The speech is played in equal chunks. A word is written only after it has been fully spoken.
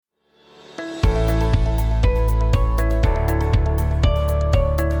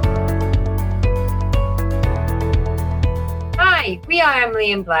are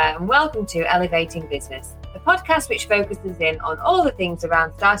Emily and Blair, and welcome to Elevating Business, the podcast which focuses in on all the things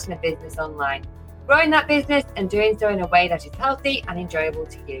around starting a business online, growing that business and doing so in a way that is healthy and enjoyable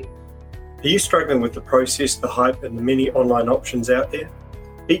to you. Are you struggling with the process, the hype, and the many online options out there?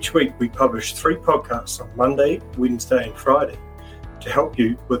 Each week we publish 3 podcasts on Monday, Wednesday, and Friday to help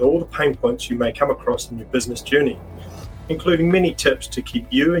you with all the pain points you may come across in your business journey, including many tips to keep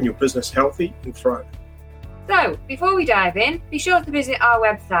you and your business healthy and thriving. So, before we dive in, be sure to visit our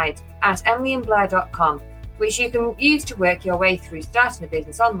website at emilyandblair.com, which you can use to work your way through starting a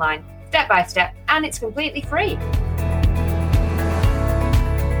business online, step by step, and it's completely free.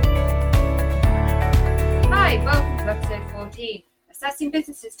 Hi, welcome to episode 14, Assessing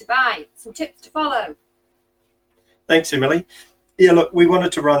Businesses to Buy, some tips to follow. Thanks, Emily. Yeah, look, we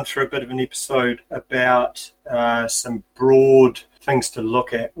wanted to run through a bit of an episode about some broad things to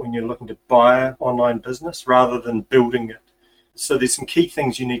look at when you're looking to buy an online business rather than building it. So there's some key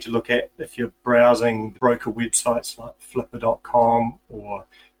things you need to look at if you're browsing broker websites like Flipper.com or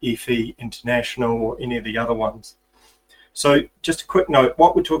FE International or any of the other ones. So just a quick note,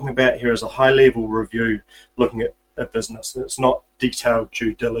 what we're talking about here is a high-level review looking at a business. It's not detailed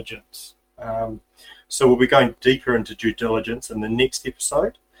due diligence. So we'll be going deeper into due diligence in the next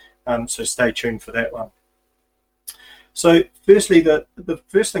episode, so stay tuned for that one. So firstly, the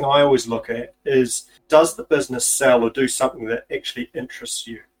first thing I always look at is, does the business sell or do something that actually interests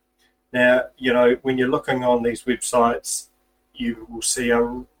you? Now, you know, when you're looking on these websites, you will see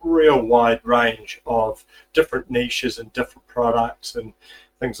a real wide range of different niches and different products and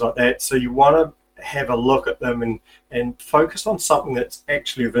things like that. So you want to have a look at them and focus on something that's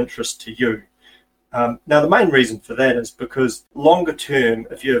actually of interest to you. Now, the main reason for that is because longer term,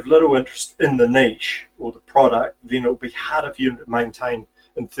 if you have little interest in the niche or the product, then it'll be harder for you to maintain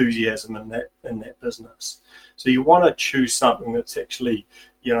enthusiasm in that business. So you want to choose something that's actually,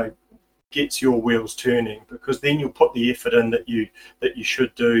 you know, gets your wheels turning, because then you'll put the effort in that you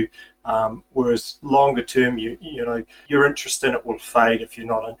should do. Whereas longer term, you know, your interest in it will fade if you're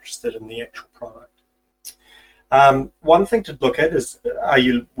not interested in the actual product. One thing to look at is, are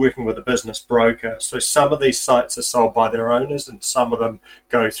you working with a business broker? So some of these sites are sold by their owners and some of them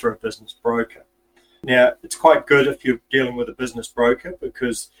go through a business broker. Now, it's quite good if you're dealing with a business broker,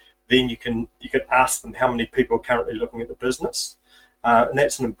 because then you can ask them how many people are currently looking at the business. And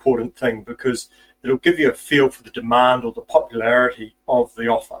that's an important thing, because it'll give you a feel for the demand or the popularity of the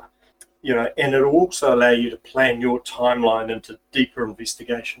offer. You know, and it'll also allow you to plan your timeline into deeper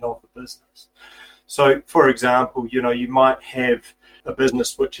investigation of the business. So, for example, you know, you might have a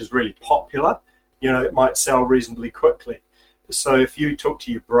business which is really popular. You know, it might sell reasonably quickly. So if you talk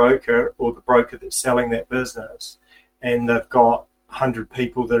to your broker or the broker that's selling that business and they've got 100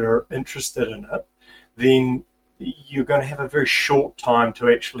 people that are interested in it, then you're going to have a very short time to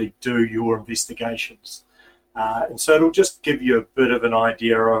actually do your investigations. And so it'll just give you a bit of an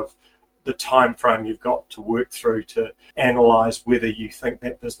idea of the time frame you've got to work through to analyze whether you think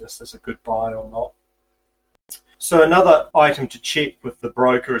that business is a good buy or not. So another item to check with the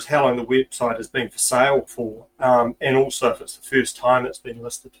broker is how long the website has been for sale for, and also if it's the first time it's been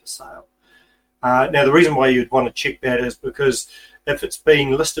listed for sale. Now, the reason why you'd want to check that is because if it's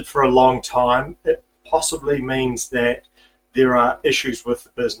been listed for a long time, it possibly means that there are issues with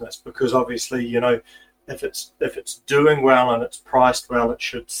the business, because obviously, you know, if it's doing well and it's priced well, it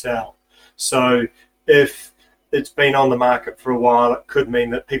should sell. So if it's been on the market for a while, it could mean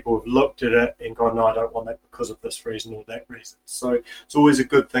that people have looked at it and gone, no, I don't want that because of this reason or that reason. So it's always a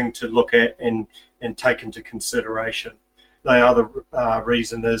good thing to look at and take into consideration. The other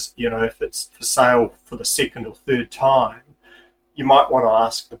reason is, you know, if it's for sale for the second or third time, you might want to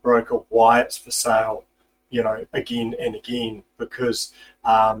ask the broker why it's for sale, you know, again and again, because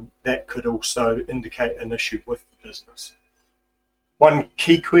that could also indicate an issue with the business. One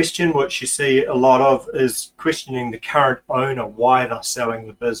key question which you see a lot of is questioning the current owner why they're selling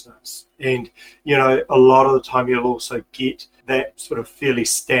the business. And, you know, a lot of the time you'll also get that sort of fairly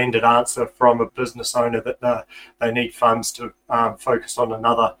standard answer from a business owner that they need funds to focus on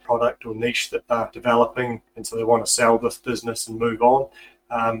another product or niche that they're developing, and so they want to sell this business and move on.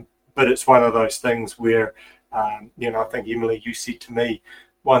 But it's one of those things where, you know, I think, Emily, you said to me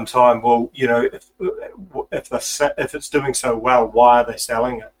one time, well, you know, if it's doing so well, why are they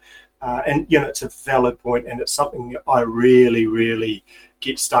selling it? And, you know, it's a valid point, and it's something that I really, really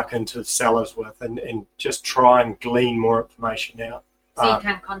get stuck into sellers with, and just try and glean more information out. So you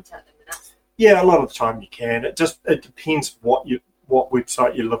can contact them with that? Yeah, a lot of the time you can. It depends what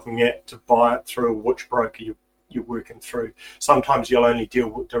website you're looking at to buy it through, which broker you're working through. Sometimes you'll only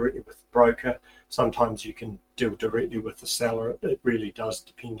deal directly with the broker. Sometimes you can deal directly with the seller. It really does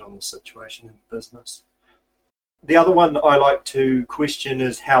depend on the situation in the business. The other one that I like to question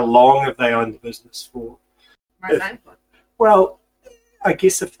is how long have they owned the business for? Well, I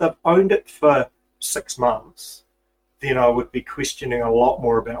guess if they've owned it for 6 months, then I would be questioning a lot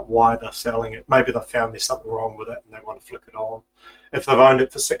more about why they're selling it. Maybe they found there's something wrong with it and they want to flick it on. If they've owned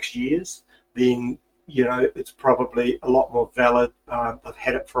it for 6 years, then it's probably a lot more valid. They've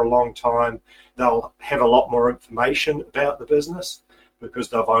had it for a long time. They'll have a lot more information about the business because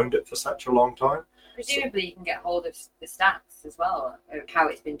they've owned it for such a long time. Presumably, you can get hold of the stats as well, of how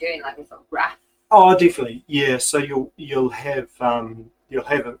it's been doing, like a sort of graph. Oh, definitely, yeah. So you'll have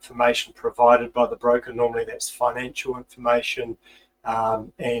information provided by the broker. Normally, that's financial information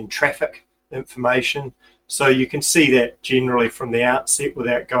and traffic information. So you can see that generally from the outset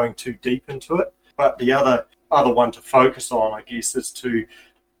without going too deep into it. But the other one to focus on, I guess,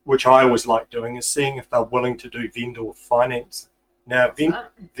 which I always like doing, is seeing if they're willing to do vendor financing. Now,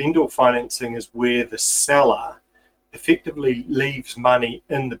 vendor financing is where the seller effectively leaves money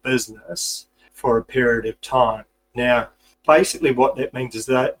in the business for a period of time. Now, basically what that means is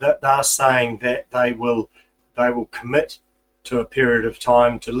that they're saying that they will commit to a period of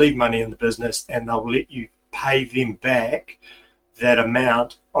time to leave money in the business, and they'll let you pay them back that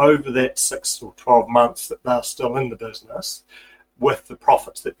amount over that 6 or 12 months that they're still in the business with the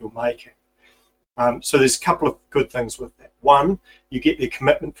profits that you're making. So there's a couple of good things with that. One, you get their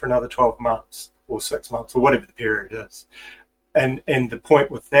commitment for another 12 months or 6 months or whatever the period is. And the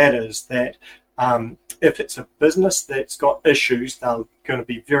point with that is that if it's a business that's got issues, they're going to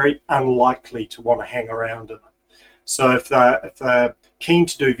be very unlikely to want to hang around in it. So if they're keen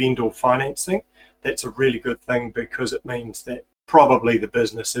to do vendor financing, that's a really good thing, because it means that probably the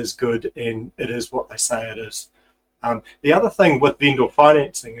business is good and it is what they say it is. The other thing with vendor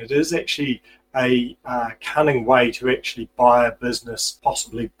financing, it is actually a cunning way to actually buy a business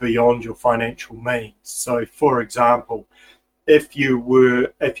possibly beyond your financial means. So, for example, if you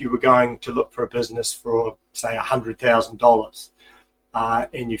were going to look for a business for, say, $100,000,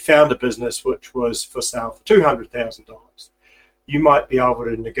 and you found a business which was for sale for $200,000, you might be able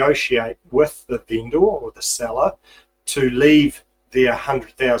to negotiate with the vendor or the seller to leave their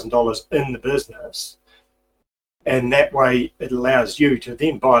 $100,000 in the business, and that way it allows you to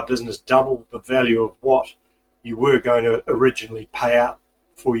then buy a business double the value of what you were going to originally pay out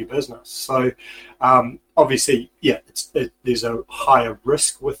for your business. So obviously, there's a higher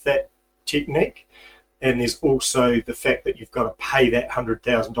risk with that technique, and there's also the fact that you've got to pay that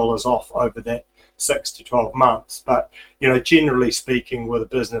 $100,000 off over that 6 to 12 months. But generally speaking, with a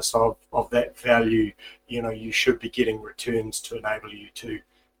business of that value, you should be getting returns to enable you to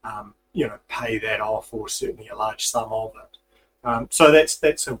pay that off, or certainly a large sum of it. So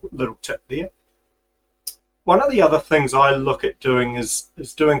that's a little tip there. One of the other things I look at doing is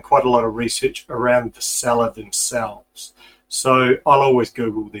doing quite a lot of research around the seller themselves. So I'll always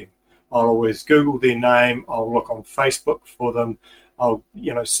Google them. I'll always Google their name. I'll look on Facebook for them. I'll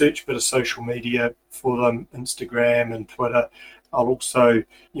search a bit of social media for them, Instagram and Twitter. I'll also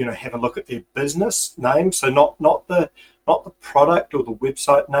have a look at their business name. So not the product or the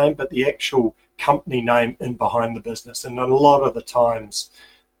website name, but the actual company name in behind the business. And a lot of the times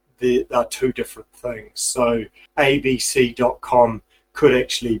there are two different things. So abc.com could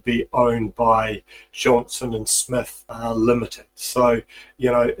actually be owned by Johnson & Smith Limited. So,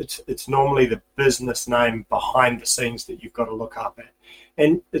 it's normally the business name behind the scenes that you've got to look up at.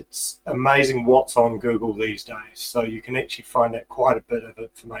 And it's amazing what's on Google these days. So you can actually find out quite a bit of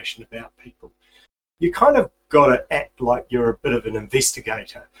information about people. You kind of got to act like you're a bit of an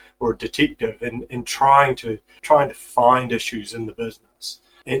investigator or a detective in trying to find issues in the business.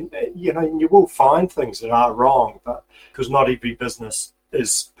 And you will find things that are wrong, but because not every business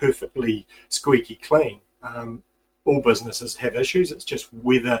is perfectly squeaky clean. All businesses have issues. It's just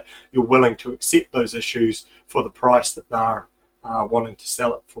whether you're willing to accept those issues for the price that they're wanting to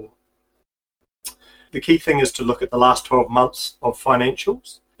sell it for. The key thing is to look at the last 12 months of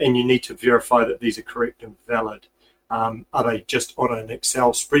financials, and you need to verify that these are correct and valid. Are they just on an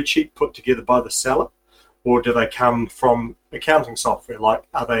Excel spreadsheet put together by the seller? Or do they come from accounting software? Like,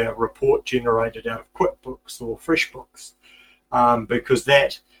 are they a report generated out of QuickBooks or FreshBooks? Because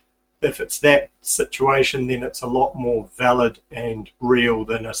if it's that situation, then it's a lot more valid and real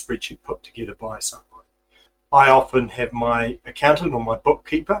than a spreadsheet put together by someone. I often have my accountant or my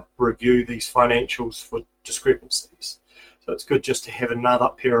bookkeeper review these financials for discrepancies. So it's good just to have another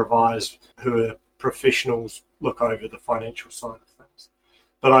pair of eyes who are professionals look over the financial side of things.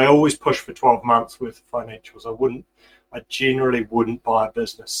 But I always push for 12 months worth of financials. I generally wouldn't buy a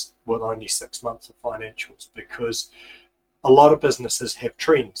business with only 6 months of financials, because a lot of businesses have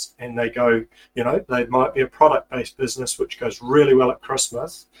trends, and they go, they might be a product-based business which goes really well at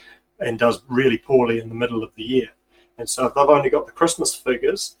Christmas and does really poorly in the middle of the year. And so if they've only got the Christmas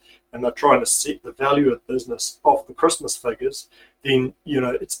figures and they're trying to set the value of the business off the Christmas figures, then,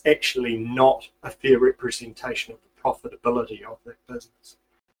 it's actually not a fair representation of the profitability of that business.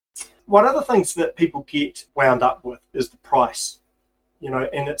 One of the things that people get wound up with is the price,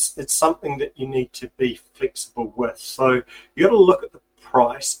 and it's something that you need to be flexible with. So you got to look at the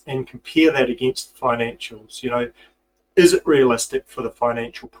price and compare that against the financials. Is it realistic for the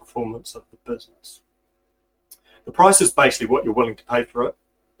financial performance of the business? The price is basically what you're willing to pay for it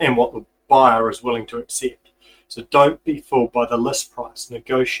and what the buyer is willing to accept. So don't be fooled by the list price.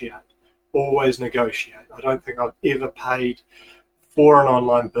 Negotiate. Always negotiate. I don't think I've ever paid for an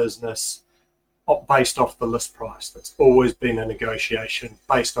online business based off the list price. That's always been a negotiation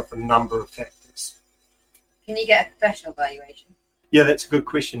based off a number of factors. Can you get a professional valuation? Yeah, that's a good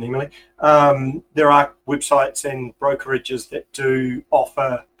question, Emily. There are websites and brokerages that do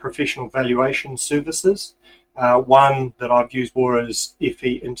offer professional valuation services. One that I've used more is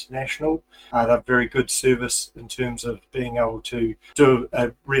FE International. They're a very good service in terms of being able to do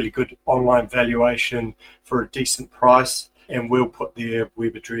a really good online valuation for a decent price, and we'll put their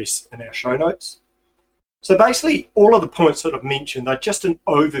web address in our show notes. So basically, all of the points that I've mentioned are just an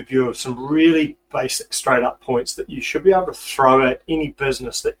overview of some really basic, straight-up points that you should be able to throw at any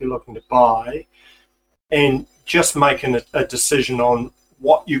business that you're looking to buy, and just making a decision on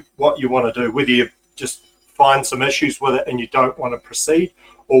what you want to do, whether you just find some issues with it and you don't want to proceed,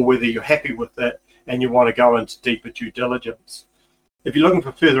 or whether you're happy with it and you want to go into deeper due diligence. If you're looking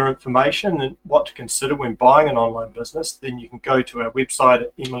for further information and what to consider when buying an online business, then you can go to our website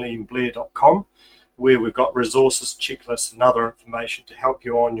at emilyandblair.com, where we've got resources, checklists, and other information to help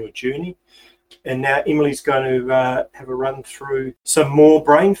you on your journey. And now Emily's going to have a run through some more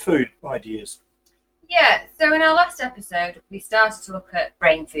brain food ideas. Yeah, so in our last episode, we started to look at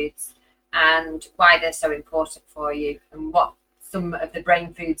brain foods and why they're so important for you, and what some of the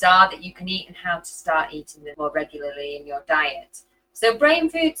brain foods are that you can eat and how to start eating them more regularly in your diet. So brain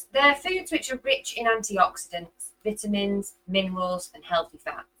foods, they're foods which are rich in antioxidants, vitamins, minerals, and healthy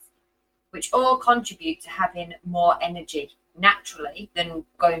fats, which all contribute to having more energy naturally than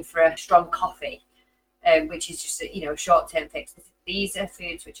going for a strong coffee, which is just a short-term fix. These are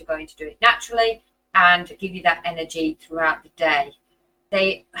foods which are going to do it naturally and give you that energy throughout the day.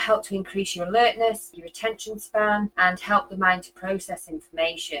 They help to increase your alertness, your attention span, and help the mind to process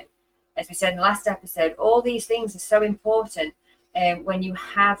information. As we said in the last episode, all these things are so important when you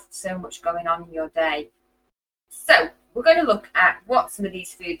have so much going on in your day. So we're going to look at what some of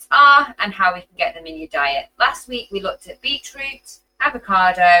these foods are and how we can get them in your diet. Last week we looked at beetroot,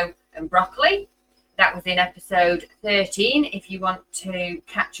 avocado, and broccoli. That was in episode 13 if you want to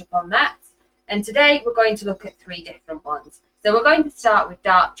catch up on that. And today we're going to look at 3 different ones. So we're going to start with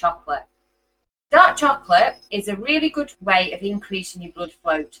dark chocolate. Dark chocolate is a really good way of increasing your blood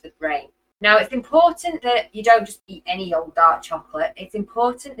flow to the brain. Now, it's important that you don't just eat any old dark chocolate. It's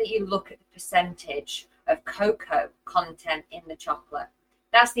important that you look at the percentage of cocoa content in the chocolate.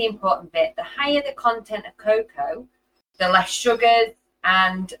 That's the important bit. The higher the content of cocoa, the less sugars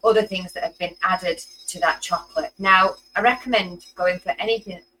and other things that have been added to that chocolate. Now, I recommend going for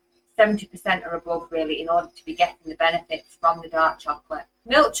anything 70% or above, really, in order to be getting the benefits from the dark chocolate.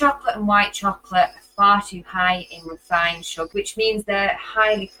 Milk chocolate and white chocolate are far too high in refined sugar, which means they're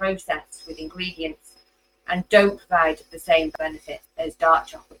highly processed with ingredients and don't provide the same benefits as dark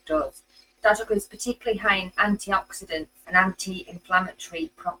chocolate does. Dark chocolate is particularly high in antioxidants and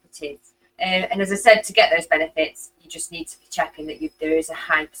anti-inflammatory properties. And as I said, to get those benefits, you just need to be checking that there is a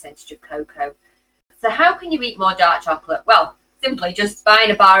high percentage of cocoa. So how can you eat more dark chocolate? Well, simply just buying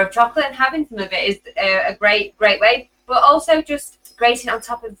a bar of chocolate and having some of it is a great way, but also just grating on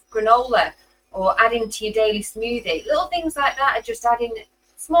top of granola or adding to your daily smoothie. Little things like that are just adding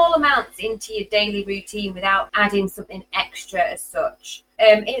small amounts into your daily routine without adding something extra as such.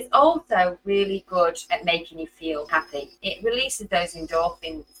 It's also really good at making you feel happy. It releases those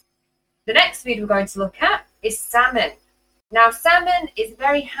endorphins. The next food we're going to look at is salmon. Now, salmon is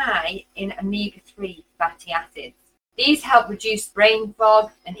very high in omega-3 fatty acids. These help reduce brain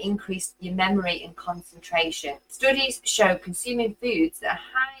fog and increase your memory and concentration. Studies show consuming foods that are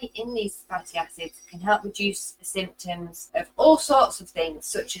high in these fatty acids can help reduce the symptoms of all sorts of things,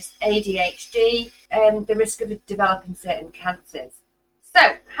 such as ADHD and the risk of developing certain cancers.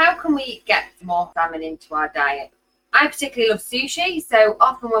 So, how can we get more salmon into our diet? I particularly love sushi, so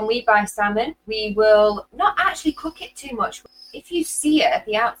often when we buy salmon, we will not actually cook it too much. If you sear at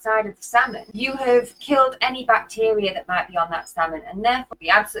the outside of the salmon, you have killed any bacteria that might be on that salmon, and therefore be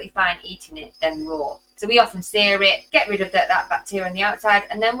absolutely fine eating it then raw. So we often sear it, get rid of that bacteria on the outside,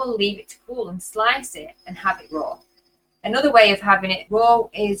 and then we'll leave it to cool and slice it and have it raw. Another way of having it raw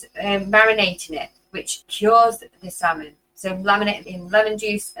is marinating it, which cures the salmon. So laminate it in lemon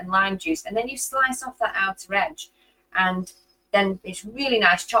juice and lime juice, and then you slice off that outer edge. And then it's really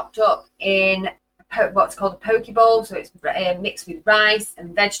nice chopped up in what's called a poke bowl. So it's mixed with rice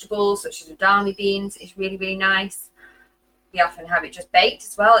and vegetables such as edamame beans. It's really, really nice. We often have it just baked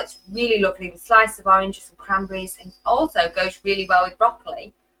as well. It's really lovely with slices of oranges and cranberries, and also goes really well with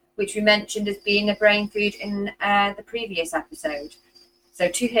broccoli, which we mentioned as being a brain food in the previous episode. So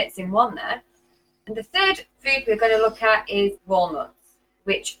 2 hits in one there. And the third food we're going to look at is walnuts,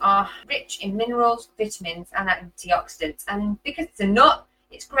 which are rich in minerals, vitamins, and antioxidants. And because it's a nut,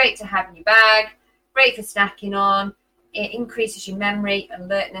 it's great to have in your bag, great for snacking on. It increases your memory,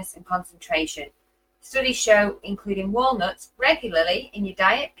 alertness, and concentration. Studies show including walnuts regularly in your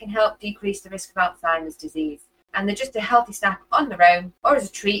diet can help decrease the risk of Alzheimer's disease. And they're just a healthy snack on their own, or as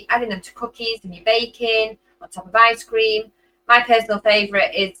a treat, adding them to cookies and your baking, on top of ice cream. My personal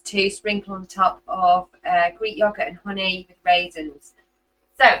favourite is to sprinkle on top of Greek yogurt and honey with raisins.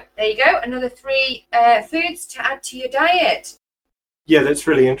 So there you go, another 3 foods to add to your diet. Yeah, that's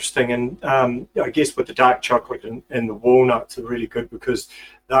really interesting. And I guess with the dark chocolate and the walnuts are really good because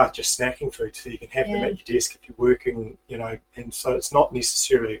they're just snacking food, so you can have them at your desk if you're working, and so it's not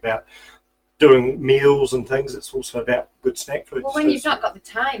necessarily about doing meals and things. It's also about good snack food. Well, when you've not got the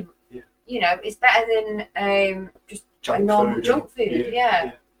time, it's better than just junk food.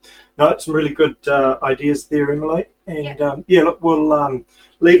 Yeah. No, it's some really good ideas there, Emily. And look, we'll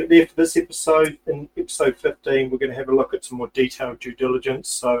leave it there for this episode. In episode 15, we're going to have a look at some more detailed due diligence.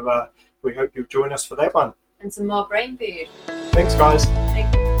 So we hope you'll join us for that one. And some more brain food. Thanks, guys.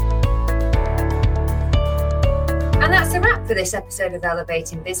 Thank you. And that's a wrap for this episode of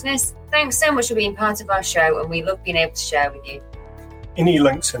Elevating Business. Thanks so much for being part of our show, and we love being able to share with you. Any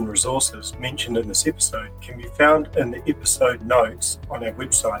links and resources mentioned in this episode can be found in the episode notes on our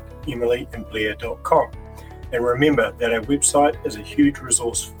website, emilyandblair.com. And remember that our website is a huge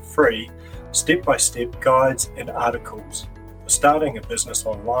resource for free, step-by-step guides and articles for starting a business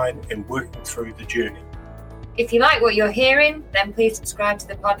online and working through the journey. If you like what you're hearing, then please subscribe to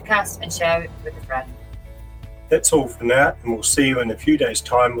the podcast and share it with a friend. That's all for now, and we'll see you in a few days'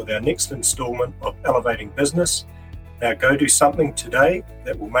 time with our next installment of Elevating Business. Now go do something today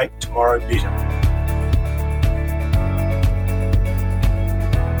that will make tomorrow better.